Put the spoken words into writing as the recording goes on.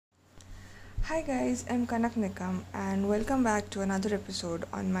Hi guys, I'm Kanak Nikam and welcome back to another episode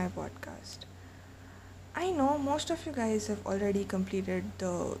on my podcast. I know most of you guys have already completed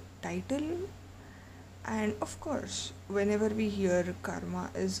the title, and of course, whenever we hear karma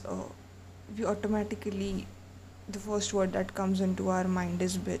we automatically, the first word that comes into our mind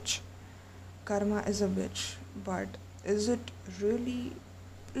is bitch. Karma is a bitch, but is it really?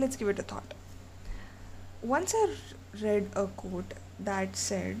 Let's give it a thought. Once I read a quote that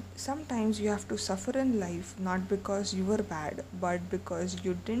said, sometimes you have to suffer in life not because you were bad, but because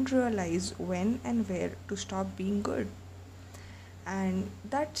you didn't realize when and where to stop being good. And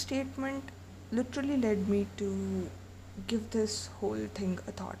that statement literally led me to give this whole thing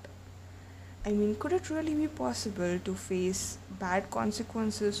a thought. I mean, could it really be possible to face bad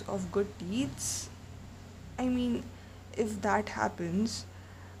consequences of good deeds? I mean, if that happens,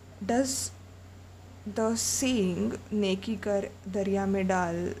 does the saying "Neki kar darya mein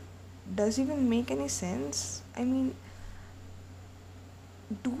dal" does even make any sense? I mean,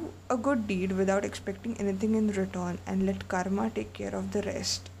 do a good deed without expecting anything in return and let karma take care of the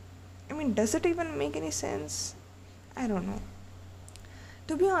rest. I mean, does it even make any sense? I don't know.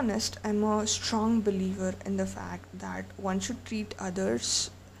 To be honest, I'm a strong believer in the fact that one should treat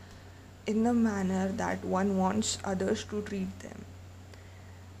others in the manner that one wants others to treat them.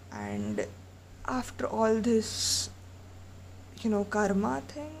 And after all this, karma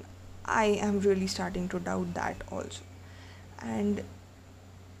thing, I am really starting to doubt that also. And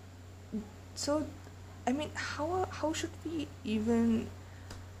so, I mean, how should we even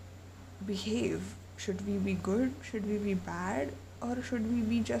behave? Should we be good? Should we be bad? Or should we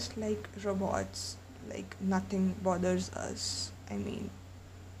be just like robots, like nothing bothers us? I mean,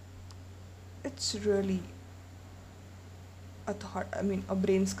 it's really a thought, a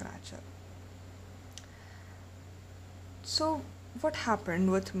brain scratcher. So, what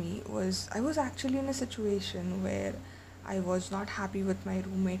happened with me was I was actually in a situation where I was not happy with my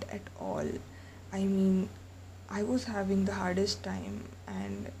roommate at all. I mean, I was having the hardest time,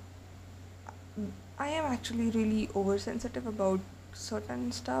 and I am actually really oversensitive about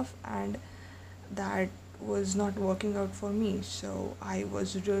certain stuff, and that was not working out for me. So, I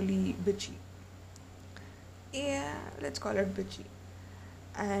was really bitchy. Yeah, let's call it bitchy.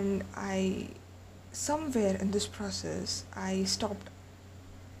 And somewhere in this process, I stopped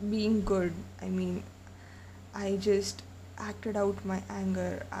being good. I mean, I just acted out my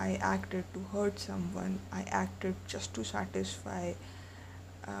anger. I acted to hurt someone. I acted just to satisfy,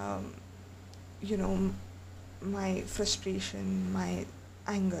 um, you know, my frustration, my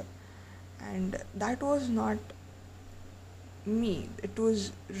anger. And that was not me. It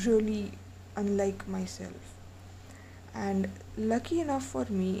was really unlike myself. And lucky enough for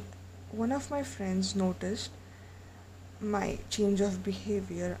me, one of my friends noticed my change of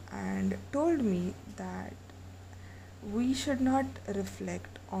behavior and told me that we should not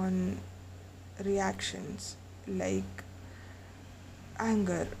reflect on reactions like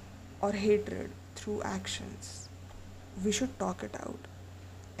anger or hatred through actions. We should talk it out.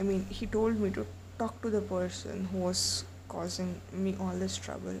 I mean, he told me to talk to the person who was causing me all this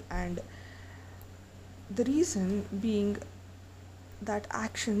trouble, and the reason being that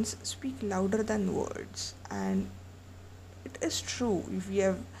actions speak louder than words. And it is true. We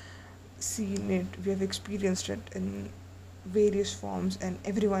have seen it, we have experienced it in various forms, and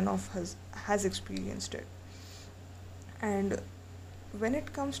every one of us has experienced it. And when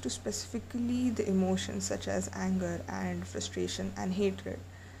it comes to specifically the emotions such as anger and frustration and hatred,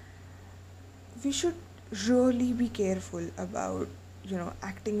 we should really be careful about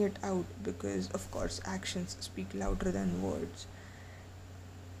acting it out, because of course actions speak louder than words,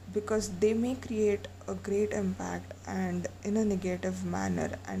 because they may create a great impact and in a negative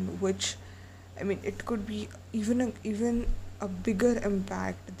manner, and which, I mean, it could be even a bigger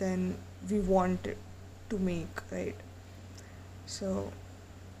impact than we want it to make, right? So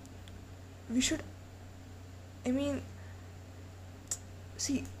we should, I mean,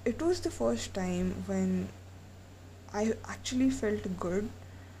 see, it was the first time when I actually felt good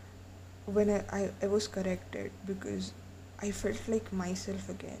when I was corrected, because I felt like myself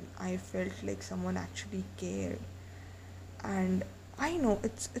again. I felt like someone actually cared. And I know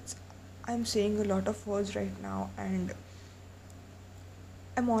it's I'm saying a lot of words right now and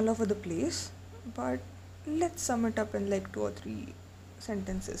I'm all over the place, but let's sum it up in like two or three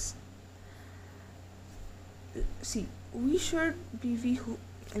sentences. See, we should be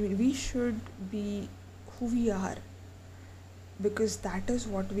we should be who we are, because that is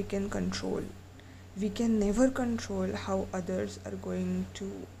what we can control. We can never control how others are going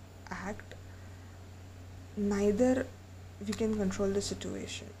to act, neither we can control the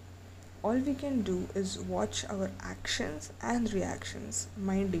situation. all we can do is watch our actions and reactions.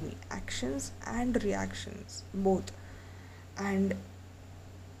 Mind me, actions and reactions, both. And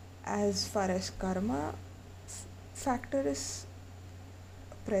as far as karma factor is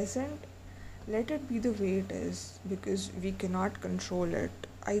present, let it be the way it is, because we cannot control it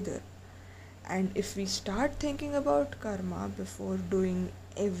either. And if we start thinking about karma before doing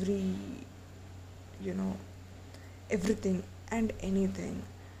you know, everything and anything,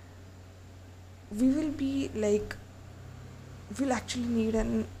 we will be like, we'll actually need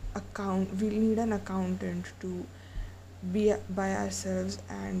we'll need an accountant to be by ourselves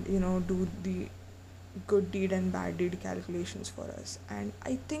and, do the good deed and bad deed calculations for us. And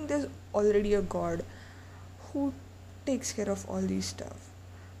I think there's already a god who takes care of all these stuff.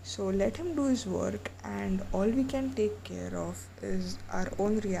 So let him do his work, and all we can take care of is our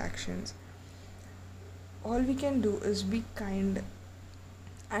own reactions. All we can do is be kind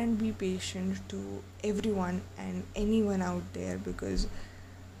and be patient to everyone and anyone out there, because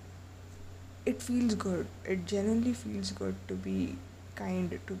it feels good. It genuinely feels good to be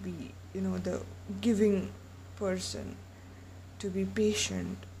kind, to be, the giving person, to be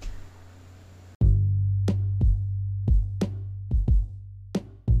patient.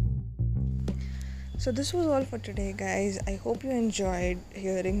 So this was all for today, guys. I hope you enjoyed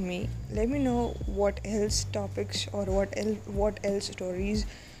hearing me. Let me know what else topics or what else stories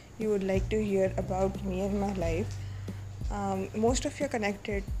you would like to hear about me and my life. Most of you are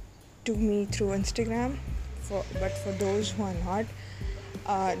connected to me through Instagram, but for those who are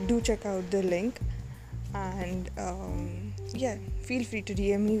not, do check out the link. And yeah, feel free to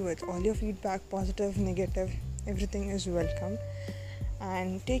DM me with all your feedback, positive, negative. Everything is welcome.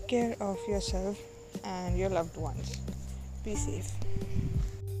 And take care of yourself and your loved ones. Be safe.